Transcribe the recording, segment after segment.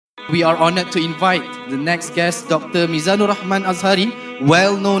we are honored to invite the next guest, Dr. Mizanur Rahman Azhari,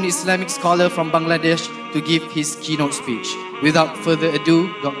 well-known Islamic scholar from Bangladesh, to give his keynote speech. Without further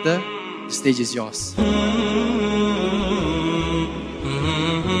ado, Doctor, the stage is yours.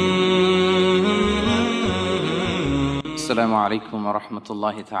 Assalamu alaikum wa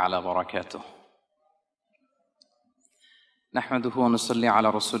rahmatullahi ta'ala wa barakatuh. نحمده ونصلي على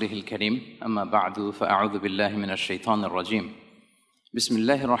رسوله الكريم أما بعد فأعوذ بالله من الشيطان الرجيم بسم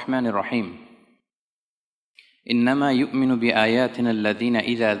الله الرحمن الرحيم إنما يؤمن بآياتنا الذين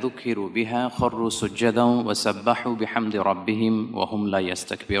إذا ذكروا بها خروا سجدا وسبحوا بحمد ربهم وهم لا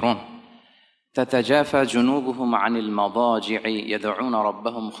يستكبرون تتجافى جنوبهم عن المضاجع يدعون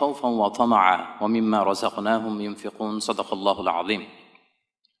ربهم خوفا وطمعا ومما رزقناهم ينفقون صدق الله العظيم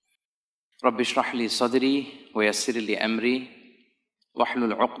رب اشرح لي صدري ويسر لي أمري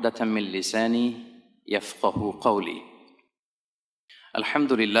واحلل عقدة من لساني يفقه قولي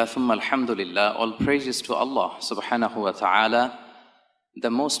Alhamdulillah, thumma alhamdulillah, all praises to Allah subhanahu wa ta'ala, the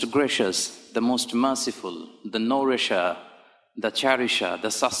most gracious, the most merciful, the nourisher, the cherisher,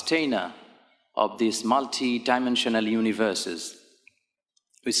 the sustainer of these multi-dimensional universes.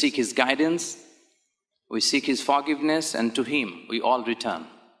 We seek His guidance, we seek His forgiveness, and to Him we all return.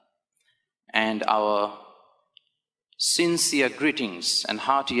 And our sincere greetings and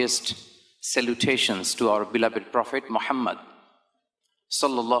heartiest salutations to our beloved Prophet Muhammad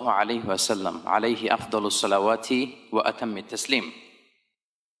sallallahu alayhi wa sallam, alayhi afdalu salawati wa atammi taslim.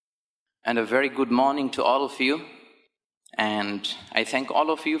 And a very good morning to all of you. And I thank all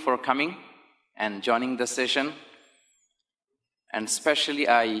of you for coming and joining the session. And especially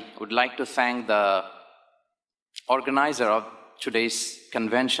I would like to thank the organizer of today's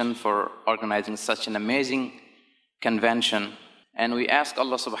convention for organizing such an amazing convention. And we ask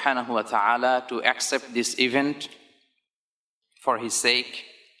Allah subhanahu wa ta'ala to accept this event for His sake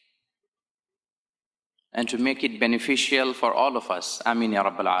and to make it beneficial for all of us. Ameen ya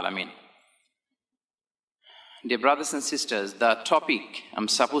Rabbal Alameen. Dear brothers and sisters, the topic I'm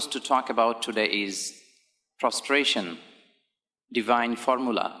supposed to talk about today is prostration, divine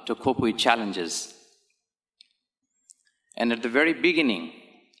formula to cope with challenges. And at the very beginning,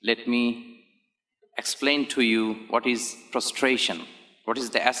 let me explain to you what is prostration, what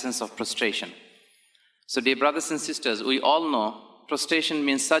is the essence of prostration. So dear brothers and sisters, we all know prostration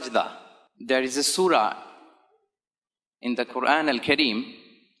means sajda. There is a surah in the Quran al-Kareem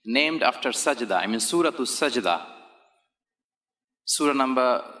named after sajda, Surah to Sajda, surah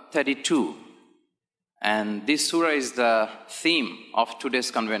number 32. And this surah is the theme of today's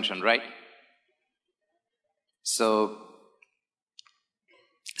convention, right? So,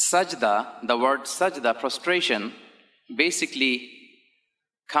 sajda, the word sajda, prostration, basically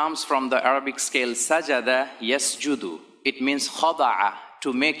comes from the Arabic scale sajada yasjudu. It means khada'a,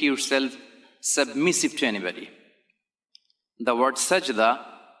 to make yourself submissive to anybody. The word sajda,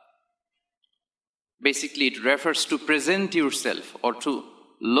 basically it refers to present yourself or to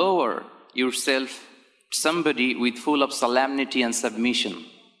lower yourself to somebody with full of solemnity and submission,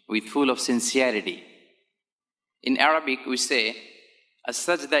 with full of sincerity. In Arabic we say,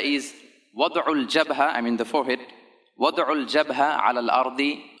 as-sajda is wad'ul jabha, the forehead, وَضْعُ الْجَبْهَ عَلَى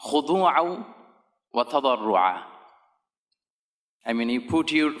الْأَرْضِ خُضُوعًا وَتَضَرُّعًا. You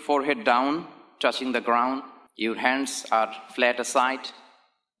put your forehead down, touching the ground, your hands are flat aside,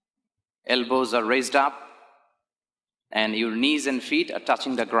 elbows are raised up, and your knees and feet are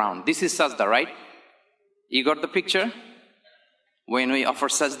touching the ground. This is sajda, right? You got the picture? When we offer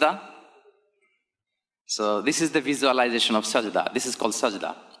sajda? So this is the visualization of sajda. This is called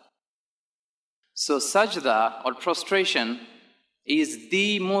sajda. So sajda or prostration is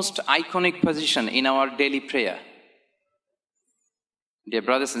the most iconic position in our daily prayer. Dear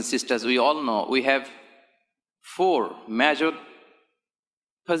brothers and sisters, we all know we have 4 major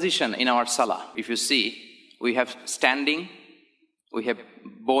positions in our salah. If you see, we have standing, we have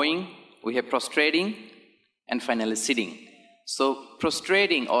bowing, we have prostrating, and finally sitting. So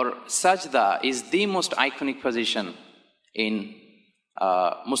prostrating or sajda is the most iconic position in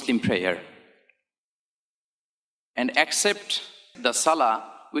Muslim prayer. And except the salah,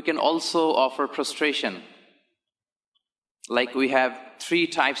 we can also offer prostration. Like we have 3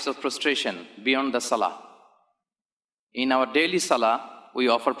 types of prostration beyond the salah. In our daily salah, we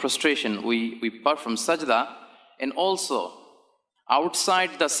offer prostration. We perform sajda, and also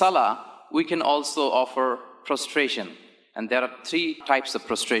outside the salah, we can also offer prostration. And there are 3 types of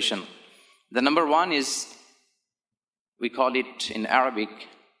prostration. The number 1 is, we call it in Arabic,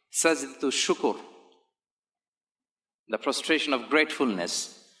 sajdatu shukr, the prostration of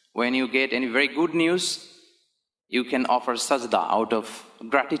gratefulness. When you get any very good news, you can offer sajda out of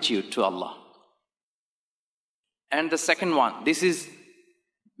gratitude to Allah. And the second one, this is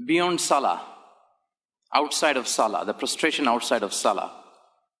beyond salah, outside of salah, the prostration outside of salah.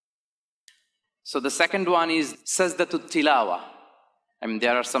 So the second one is sajdatut tilawa. I mean,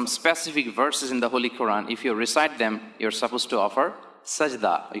 there are some specific verses in the Holy Quran. If you recite them, you're supposed to offer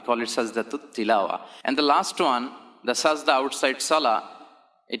sajda. We call it sajdatut tilawa. And the last one, the sajda outside salah,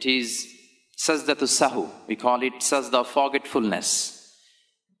 it is sajdatu sahu. We call it sajda of forgetfulness.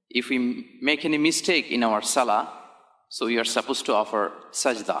 If we make any mistake in our salah, so we are supposed to offer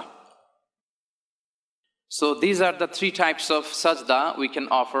sajda. So these are the three types of sajda we can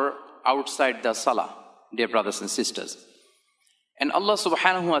offer outside the salah, dear brothers and sisters. And Allah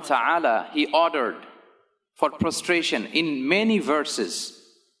subhanahu wa ta'ala, He ordered for prostration in many verses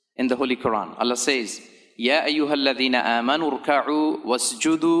in the Holy Quran. Allah says, Ya ayyuhalladhina amanu rka'u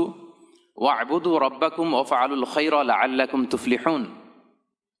wasjudu wa'budu rabbakum wa fa'alul khayra la'allakum tuflihun.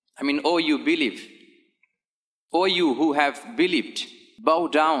 I mean, O you believe, O you who have believed, bow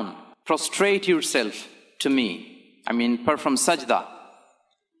down, prostrate yourself to me. I mean, perform sajda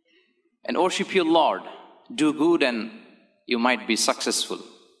and worship your Lord. Do good and you might be successful.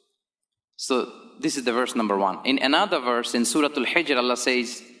 So this is the verse number 1. In another verse in Surah Al-Hijr, Allah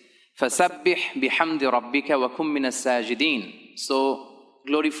says, فَسَبِّحْ بِحَمْدِ رَبِّكَ وَكُمْ مِنَ السَّاجِدِينَ. So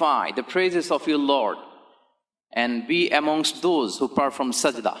glorify the praises of your Lord and be amongst those who perform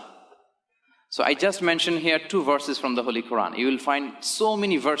sajda. So I just mentioned here 2 verses from the Holy Quran. You will find so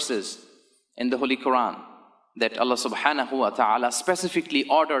many verses in the Holy Quran that Allah subhanahu wa ta'ala specifically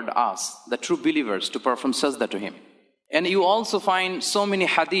ordered us, the true believers, to perform sajda to Him. And you also find so many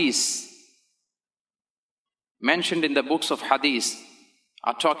hadiths mentioned in the books of hadith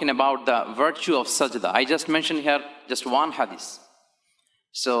are talking about the virtue of sajda. I just mentioned here just one hadith.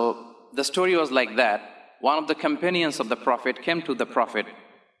 So the story was like that. One of the companions of the Prophet came to the Prophet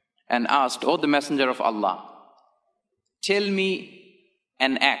and asked, "O the Messenger of Allah, tell me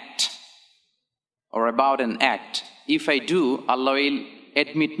an act or about an act. If I do, Allah will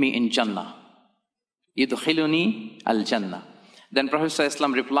admit me in Jannah. Yudkhiluni al-Jannah." Then Prophet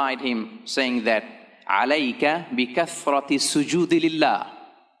ﷺ replied him saying that, "Alayka bi kathrati sujudi lillah."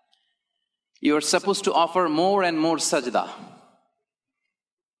 You are supposed to offer more and more sajda.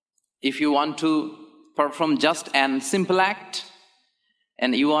 If you want to perform just an simple act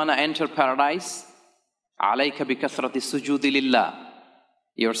and you want to enter paradise, alayka bi kathrati sujudi lillah.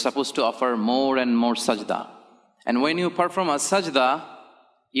 You are supposed to offer more and more sajda. And when you perform a sajda,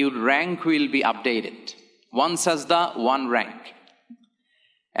 your rank will be updated. One sajda, one rank.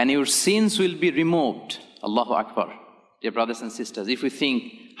 And your sins will be removed. Allahu Akbar. Dear brothers and sisters, if you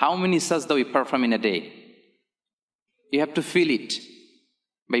think how many sajda we perform in a day, you have to feel it.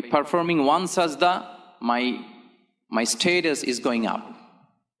 By performing one sajda, my status is going up.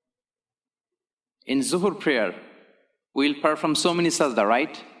 In Zuhur prayer, we'll perform so many sajda,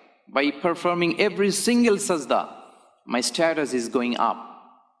 right? By performing every single sajda, my status is going up.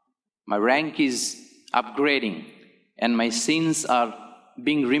 My rank is upgrading and my sins are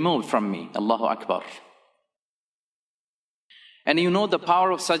being removed from me. Allahu Akbar. And you know the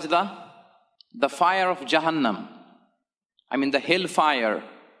power of sajda? The fire of Jahannam, I mean the hellfire,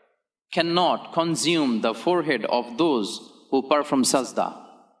 cannot consume the forehead of those who perform sajda,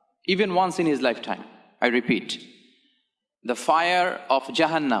 even once in his lifetime. I repeat, the fire of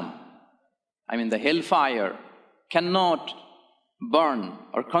Jahannam, I mean the hellfire, cannot burn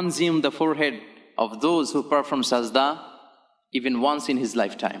or consume the forehead of those who perform sajda even once in his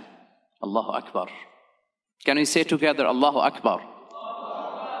lifetime. Allahu Akbar. Can we say together, Allahu Akbar?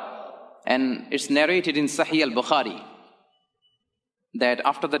 And it's narrated in Sahih al-Bukhari that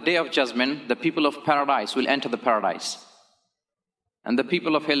after the day of judgment, the people of paradise will enter the paradise. And the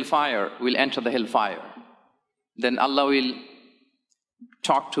people of hellfire will enter the hellfire. Then Allah will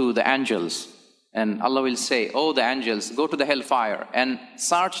talk to the angels and Allah will say, "Oh, the angels, go to the hellfire and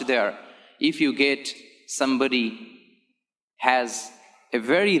search there. If you get somebody has a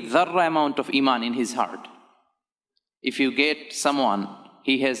very dharra amount of iman in his heart. If you get someone,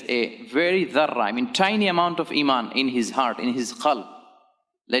 he has a very dharra, I mean tiny amount of iman in his heart, in his qalb,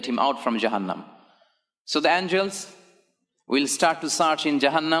 let him out from Jahannam." So the angels will start to search in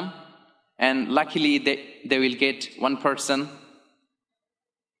Jahannam, and luckily they will get one person.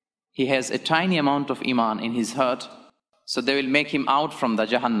 He has a tiny amount of iman in his heart, so they will make him out from the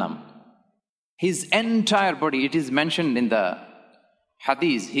Jahannam. His entire body, it is mentioned in the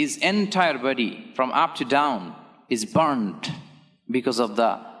hadith, his entire body from up to down is burned because of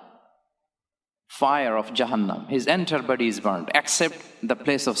the fire of Jahannam. His entire body is burned except the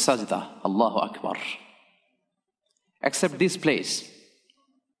place of sajda. Allahu Akbar. except this place.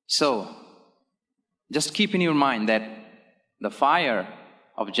 So, just keep in your mind that the fire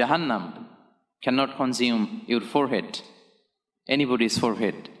of Jahannam cannot consume your forehead, anybody's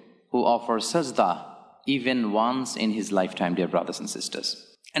forehead, who offers sajda even once in his lifetime, dear brothers and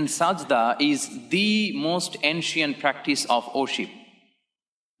sisters. And sajda is the most ancient practice of worship.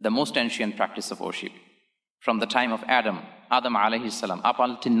 The most ancient practice of worship. From the time of Adam alayhi salam, up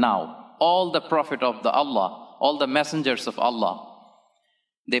until now, all the prophet of the Allah, all the messengers of Allah,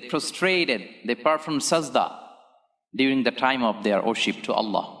 they prostrated, they performed sajda during the time of their worship to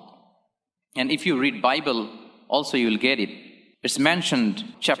Allah. And if you read Bible, also you will get it. It's mentioned,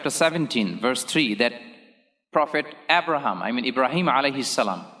 chapter 17, verse 3, that Prophet Ibrahim alayhi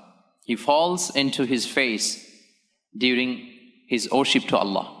salam, he falls into his face during his worship to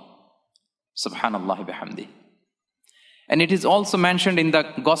Allah. Subhanallah bihamdi. And it is also mentioned in the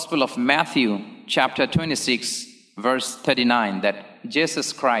Gospel of Matthew, chapter 26, verse 39, that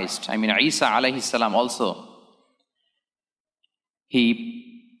Jesus Christ, Isa alayhi salam also,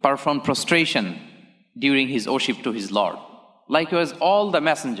 he performed prostration during his worship to his Lord. Likewise, all the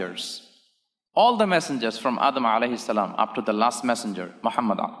messengers from Adam alayhi salam up to the last messenger,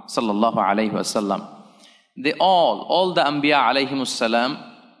 Muhammad sallallahu alayhi wasallam, they all the Anbiya alayhimus salam,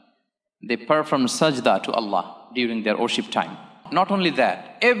 they performed sajda to Allah during their worship time. Not only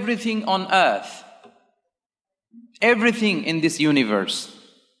that, everything on earth, everything in this universe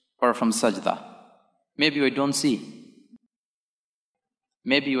performed sajda. Maybe we don't see,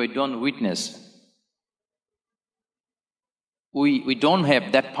 maybe we don't witness, we don't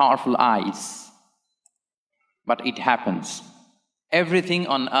have that powerful eyes, but it happens. Everything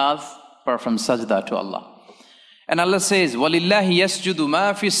on earth performs sajda to Allah. And Allah says, وَلِلَّهِ يَسْجُدُ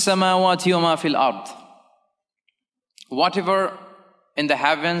مَا فِي السَّمَاوَاتِ وَمَا فِي الْأَرْضِ. Whatever in the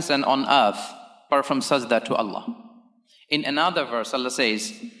heavens and on earth performs sajda to Allah. In another verse, Allah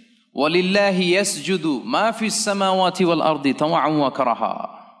says, وَلِلَّهِ يَسْجُدُ مَا فِي السَّمَاوَاتِ وَالْأَرْضِ طَوْعًا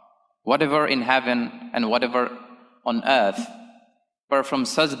وَكَرَهًا. Whatever in heaven and whatever on earth perform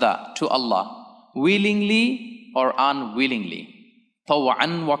sajda to Allah, willingly or unwillingly.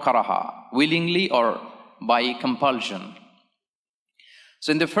 طَوْعًا وَكَرَهًا. Willingly or by compulsion.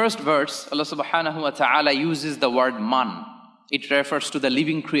 So in the first verse, Allah subhanahu wa ta'ala uses the word man. It refers to the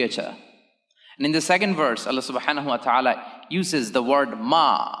living creature. And in the second verse, Allah subhanahu wa ta'ala uses the word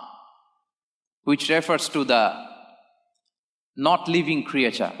ma, which refers to the not living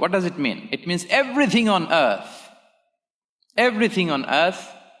creature. What does it mean? It means everything on earth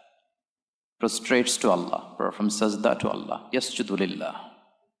prostrates to Allah, performs sajda to Allah, yasjudu lillah.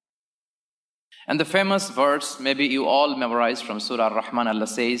 And the famous verse, maybe you all memorized from Surah Rahman, Allah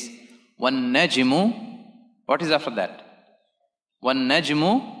says, وَالنَّجْمُ, what is after that? وَالنَّجْمُ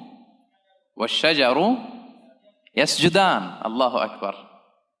وَالشَّجَرُ يَسْجُدَانِ. Allahu Akbar.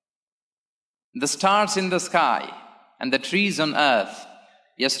 The stars in the sky and the trees on earth,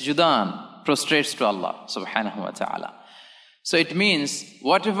 yasjudan, prostrates to Allah subhanahu wa ta'ala. So it means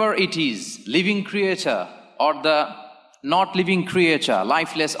whatever it is, living creature or the not living creature,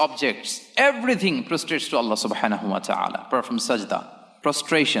 lifeless objects, everything prostrates to Allah subhanahu wa ta'ala, performs sajda,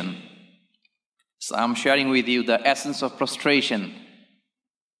 prostration. So I'm sharing with you the essence of prostration,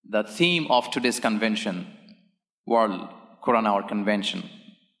 the theme of today's convention, World Quran Hour Convention.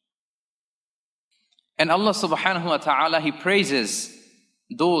 And Allah subhanahu wa ta'ala, He praises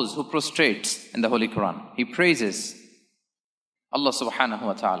those who prostrate in the Holy Quran. He praises Allah subhanahu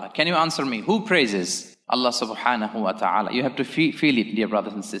wa ta'ala. Can you answer me? Who praises? Allah subhanahu wa ta'ala. You have to feel it, dear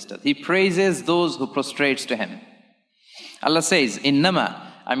brothers and sisters. He praises those who prostrates to Him. Allah says,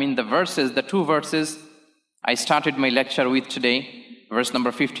 innama, the verses, the two verses I started my lecture with today, verse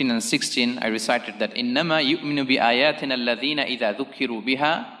number 15 and 16, I recited that, innama yu'minu bi ayatina alladhina idha dhukiru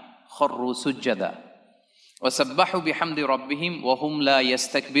biha kharru sujjada wa sabbahu bihamdi rabbihim wa hum la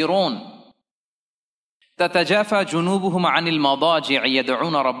yastakbirun. تتجافى جنوبهم عن المضاجع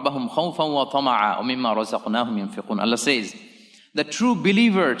يدعون ربهم خوفا وطمعا ومما رزقناهم ينفقون. Allah says, the true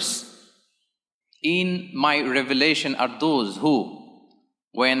believers in my revelation are those who,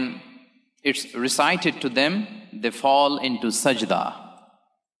 when it's recited to them, they fall into sajda.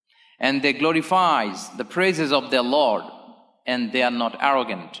 And they glorify the praises of their Lord, and they are not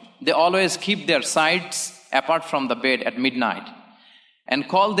arrogant. They always keep their sides apart from the bed at midnight and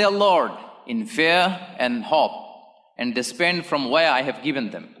call their Lord in fear and hope, and they spend from where I have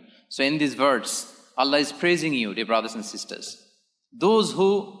given them. So in this verse, Allah is praising you, dear brothers and sisters. Those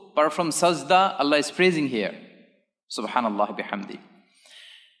who perform sajda, Allah is praising here. Subhanallah bihamdi.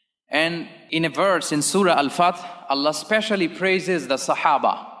 And in a verse in Surah Al-Fath, Allah specially praises the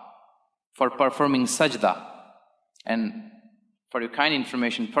Sahaba for performing sajda. And for your kind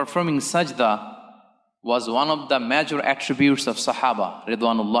information, performing sajda was one of the major attributes of Sahaba,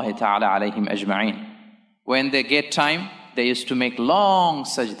 Ridwanullahi ta'ala alayhim ajma'in. When they get time, they used to make long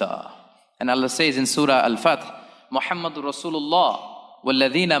sajda. And Allah says in Surah Al-Fath, Muhammadur Rasulullah,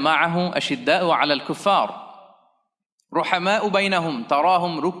 وَالَّذِينَ مَعَهُ أَشِدَّاءُ عَلَى الْكُفَّارِ رُحَمَاءُ بَيْنَهُمْ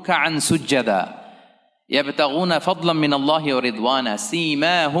تَرَاهُمْ رُكَّعًا سُجَّدًا يَبْتَغُونَ فَضْلًا مِّنَ اللَّهِ وَرِضْوَانًا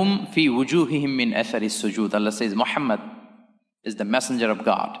سِيمَاهُمْ فِي وُجُوهِهِمْ مِّنْ أَثَرِ السُّجُودِ. Allah says Muhammad is the messenger of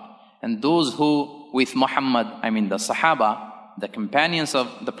God. And those who with Muhammad, the Sahaba, the companions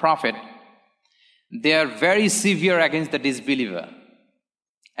of the Prophet, they are very severe against the disbeliever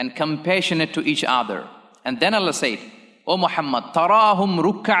and compassionate to each other. And then Allah said, O Muhammad, tarahum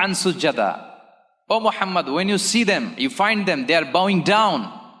rukka'an sujjada. O Muhammad, when you see them, you find them, they are bowing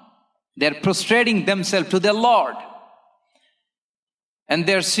down. They are prostrating themselves to their Lord. And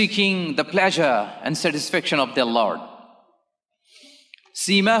they are seeking the pleasure and satisfaction of their Lord.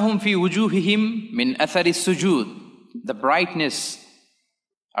 Simahum fi wujuhihim min athari sujud. The brightness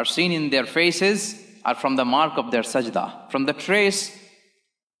are seen in their faces are from the mark of their sajda, from the trace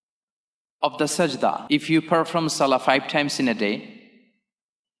of the sajda. If you perform salah 5 times in a day,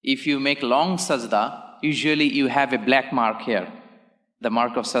 if you make long sajda, usually you have a black mark here, the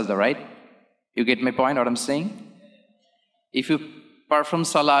mark of sajda, right? You get my point, what I'm saying? If you perform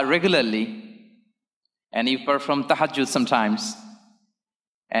salah regularly, and you perform tahajjud sometimes,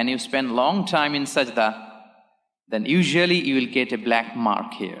 and you spend long time in sajda, then usually you will get a black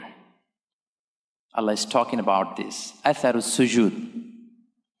mark here. Allah is talking about this. Atharus sujud.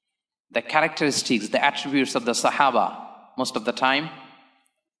 The characteristics, the attributes of the Sahaba, most of the time,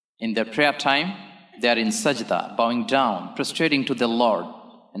 in their prayer time, they are in sajda, bowing down, prostrating to the Lord.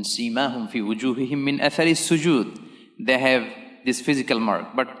 And simahum fi wujuhihim min athari sujud. They have this physical mark.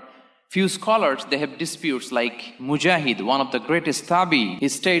 But few scholars, they have disputes, like Mujahid, one of the greatest tabi, he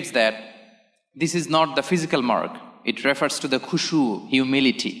states that this is not the physical mark. It refers to the khushu,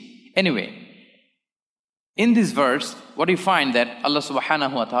 humility. Anyway, in this verse, what do you find? That Allah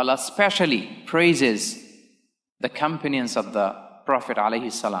subhanahu wa ta'ala specially praises the companions of the Prophet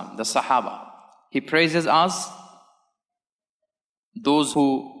alayhi salam, the Sahaba. He praises us, those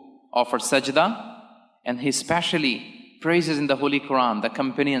who offer sajda, and He specially praises in the Holy Quran the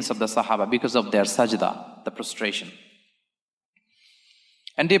companions of the Sahaba because of their sajda, the prostration.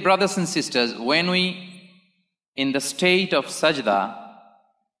 And dear brothers and sisters, when we, in the state of sajda,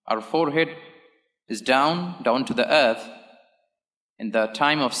 our forehead is down to the earth, in the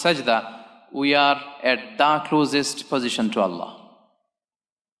time of sajda, we are at the closest position to Allah.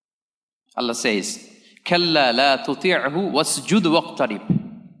 Allah says, Kalla la tuti'hu wasjud waqtarib.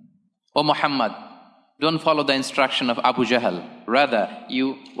 O Muhammad, don't follow the instruction of Abu Jahl. Rather,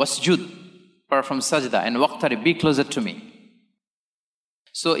 you wasjud, perform sajda, and waqtarib, be closer to me.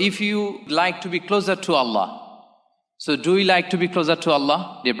 So if you like to be closer to Allah, so do we like to be closer to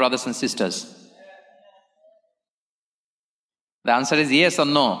Allah, dear brothers and sisters? The answer is yes or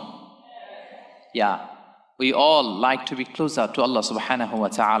no? Yeah. We all like to be closer to Allah subhanahu wa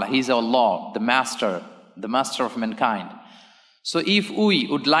ta'ala. He is our Lord, the master of mankind. So if we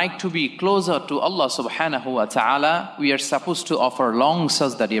would like to be closer to Allah subhanahu wa ta'ala, we are supposed to offer long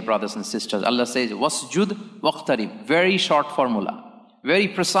sajda, dear brothers and sisters. Allah says, wasjud waqtarib. Very short formula. Very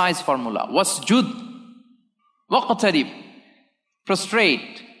precise formula. Wasjud waqtarib.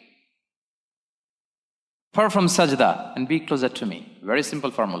 Prostrate. Perform sajda and be closer to me. Very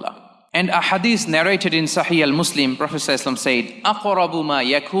simple formula. And a hadith narrated in Sahih al-Muslim, Prophet ﷺ said, أَقْرَبُ مَا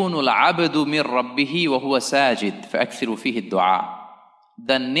يَكُونُ الْعَبْدُ مِنْ رَبِّهِ وَهُوَ سَاجِدٌ فَأَكْثِرُ فِيهِ الدُّعَاء.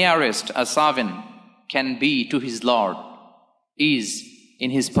 The nearest a servant can be to his Lord is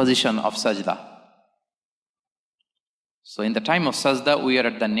in his position of sajda. So in the time of sajda, we are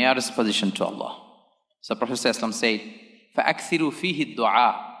at the nearest position to Allah. So Prophet ﷺ said, فَأَكْثِرُ فِيهِ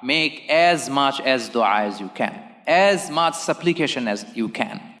الدُّعَاء. Make as much as dua as you can. As much supplication as you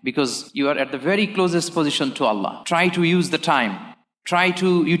can. Because you are at the very closest position to Allah. Try to use the time. Try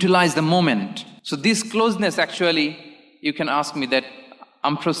to utilize the moment. So this closeness, actually, you can ask me that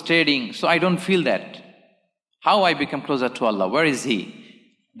I'm prostrating, so I don't feel that. How I become closer to Allah? Where is He?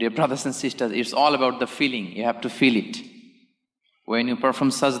 Dear brothers and sisters, it's all about the feeling. You have to feel it. When you perform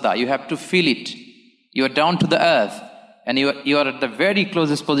sajda, you have to feel it. You are down to the earth, and you are at the very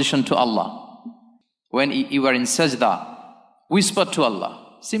closest position to Allah. When you are in sajda, whisper to Allah.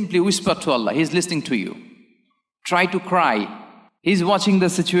 Simply whisper to Allah. He's listening to you. Try to cry. He's watching the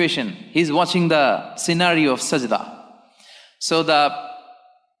situation. He's watching the scenario of sajda. So the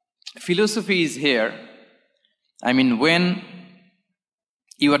philosophy is here. When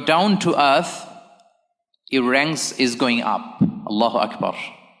you are down to earth, your ranks is going up. Allahu Akbar.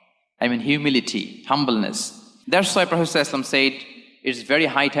 I mean humility, humbleness. That's why Prophet ﷺ said, it's very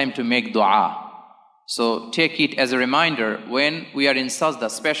high time to make dua. So take it as a reminder when we are in sajda,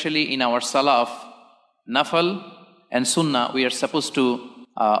 especially in our salah of nafal and sunnah, we are supposed to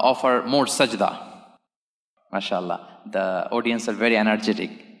offer more sajda. MashaAllah. The audience are very energetic.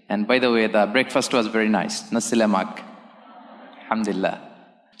 And by the way, the breakfast was very nice. Nasilamak. Alhamdulillah.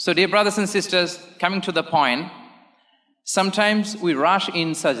 So dear brothers and sisters, coming to the point, sometimes we rush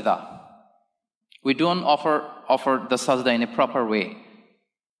in sajda. We don't offer the sajda in a proper way.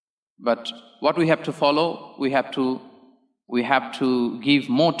 But what we have to follow, we have to give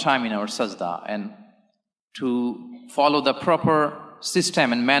more time in our sajda and to follow the proper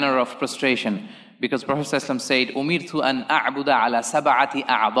system and manner of prostration. Because Prophet ﷺ said, "Umirtu an a'buda ala sab'ati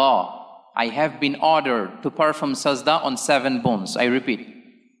a'dha." I have been ordered to perform sajda on 7 bones. I repeat.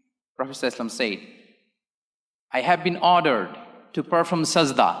 Prophet ﷺ said, I have been ordered to perform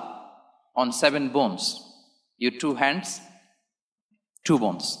sajda on 7 bones. Your 2 hands, 2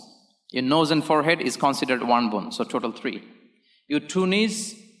 bones. Your nose and forehead is considered 1 bone, so total 3. Your 2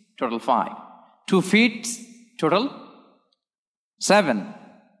 knees, total 5. 2 feet, total 7.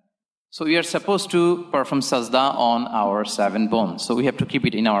 So we are supposed to perform sajda on our 7 bones. So we have to keep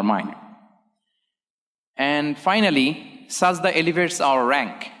it in our mind. And finally, sajda elevates our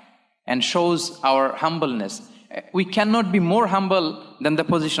rank and shows our humbleness. We cannot be more humble than the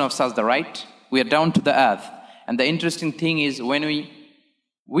position of sajda, right? We are down to the earth. And the interesting thing is when we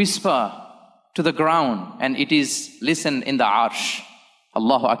whisper to the ground and it is listened in the arsh.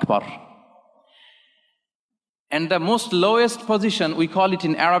 Allahu Akbar. And the most lowest position, we call it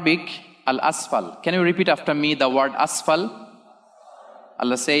in Arabic, al-asfal. Can you repeat after me the word asfal?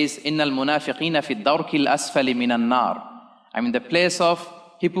 Allah says, Innal munafiqina fi dawrki al-asfali minan nar. I mean, the place of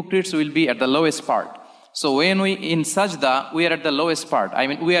hypocrites will be at the lowest part. So when we in sajda, we are at the lowest part. I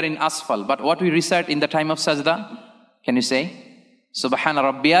mean, we are in asfal. But what we recite in the time of sajda? Can you say? Subhana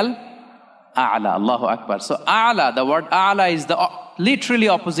Rabbiyal A'la. Allahu Akbar. So A'la, the word A'la is the literally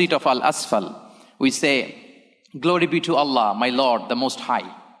opposite of al-asfal. We say, Glory be to Allah, my Lord, the Most High.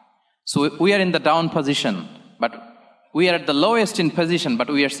 So we are in the down position, but we are at the lowest in position, but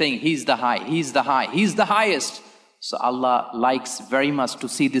we are saying, He's the high, He's the high, He's the highest. So Allah likes very much to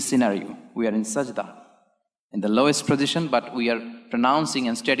see this scenario. We are in sajda, in the lowest position, but we are pronouncing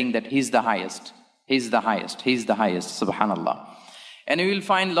and stating that He's the highest, He's the highest, He's the highest, subhanallah. And you will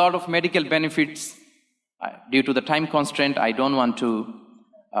find a lot of medical benefits. Due to the time constraint, I don't want to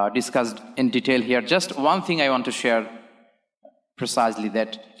discuss in detail here. Just one thing I want to share precisely,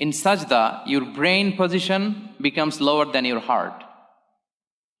 that in sajda, your brain position becomes lower than your heart.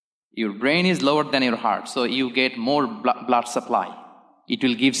 Your brain is lower than your heart, so you get more blood supply. It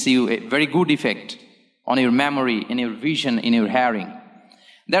will give you a very good effect on your memory, in your vision, in your hearing.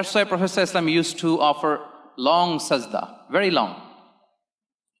 That's why Prophet ﷺ used to offer long sajda, very long.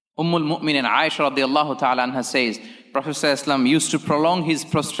 Ummul Mu'minin Aisha radiallahu ta'ala anha says, Prophet ﷺ used to prolong his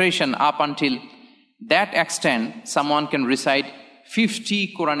prostration up until that extent someone can recite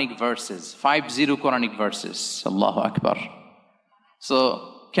 50 Quranic verses, 50 Quranic verses. Allahu Akbar.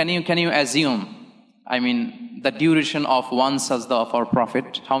 So can you assume, I mean, the duration of one sajda of our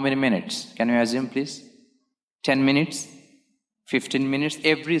Prophet? How many minutes? Can you assume, please? 10 minutes? 15 minutes?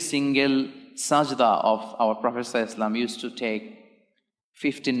 Every single sajda of our Prophet ﷺ used to take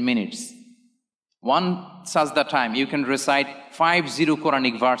 15 minutes. One sajda time, you can recite 50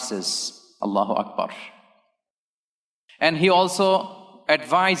 Quranic verses. Allahu Akbar. And he also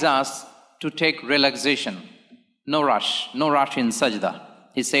advised us to take relaxation. No rush in sajda.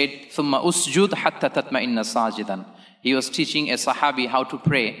 He said, ثُمَّ أُسْجُدْ حَتَّى تَتْمَئِنَّ سَاجِدًا. He was teaching a Sahabi how to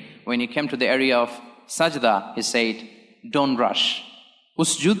pray. When he came to the area of sajda, he said, don't rush.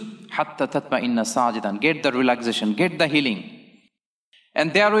 Usjud hatta tatma'inna sajidan. Get the relaxation, get the healing.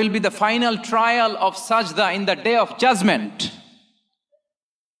 And there will be the final trial of sajda in the day of judgment.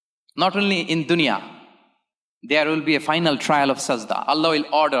 Not only in dunya, there will be a final trial of sajda. Allah will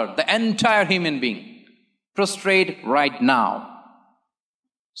order the entire human being, prostrate right now.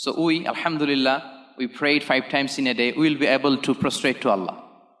 So we, alhamdulillah, we prayed 5 times in a day, we will be able to prostrate to Allah.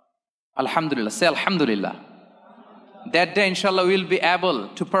 Alhamdulillah, say alhamdulillah. That day, inshallah, we will be able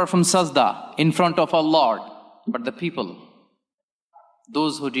to perform sajda in front of our Lord. But the people,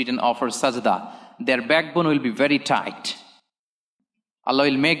 those who didn't offer sajda, their backbone will be very tight. Allah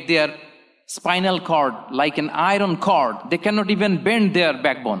will make their spinal cord like an iron cord. They cannot even bend their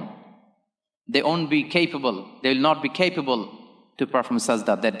backbone. They won't be capable. They will not be capable to perform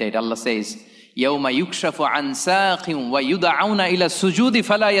sajda that day. Allah says, يَوْمَ يُكْشَفُ عَنْ سَاقٍ وَيُدَعَوْنَ إِلَى السُّجُودِ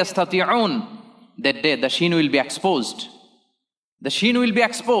فَلَا يَسْتَطِيعُونَ. That day, the sheen will be exposed. The sheen will be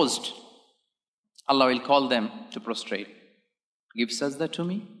exposed. Allah will call them to prostrate. Give sajda to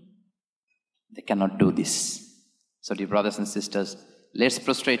me. They cannot do this. So dear brothers and sisters, let's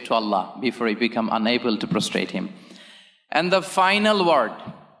prostrate to Allah before we become unable to prostrate Him. And the final word,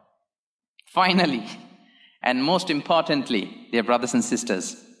 finally, and most importantly, dear brothers and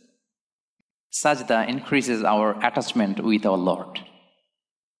sisters, sajda increases our attachment with our Lord.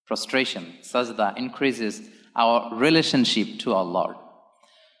 Prostration, sajda, increases our relationship to our Lord.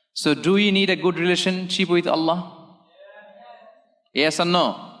 So do we need a good relationship with Allah? Yes or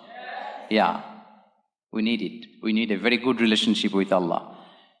no? Yeah, we need it. We need a very good relationship with Allah.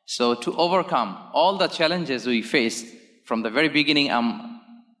 So to overcome all the challenges we face, from the very beginning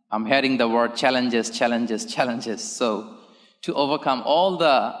I'm hearing the word challenges, challenges, challenges. So to overcome all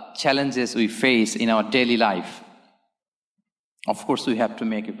the challenges we face in our daily life, of course we have to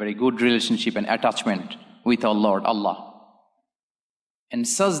make a very good relationship and attachment with our Lord, Allah. And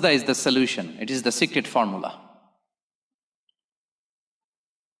sajda is the solution. It is the secret formula.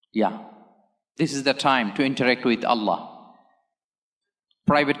 Yeah. This is the time to interact with Allah.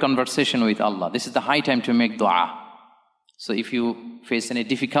 Private conversation with Allah. This is the high time to make dua. So if you face any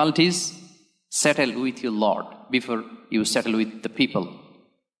difficulties, settle with your Lord before you settle with the people.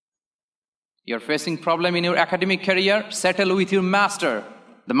 You're facing problem in your academic career, settle with your master,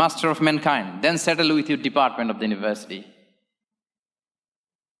 the master of mankind. Then settle with your department of the university.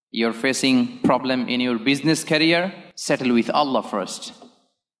 You're facing problem in your business career, settle with Allah first.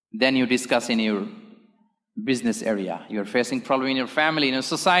 Then you discuss in your business area. You're facing problem in your family, in your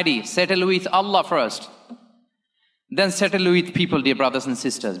society, settle with Allah first. Then settle with people, dear brothers and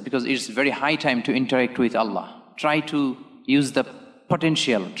sisters, because it's very high time to interact with Allah. Try to use the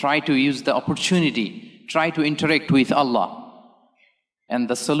potential, try to use the opportunity, try to interact with Allah. And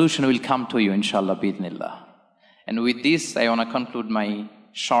the solution will come to you, inshallah, bi'idhnillah. And with this, I want to conclude my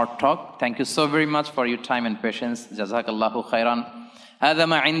short talk. Thank you so very much for your time and patience. Jazakallahu khairan. هذا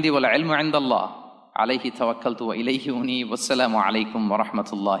ما عندي والعلم عند الله عليه توكلت وإليه أنيب والسلام عليكم ورحمة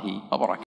الله وبركاته.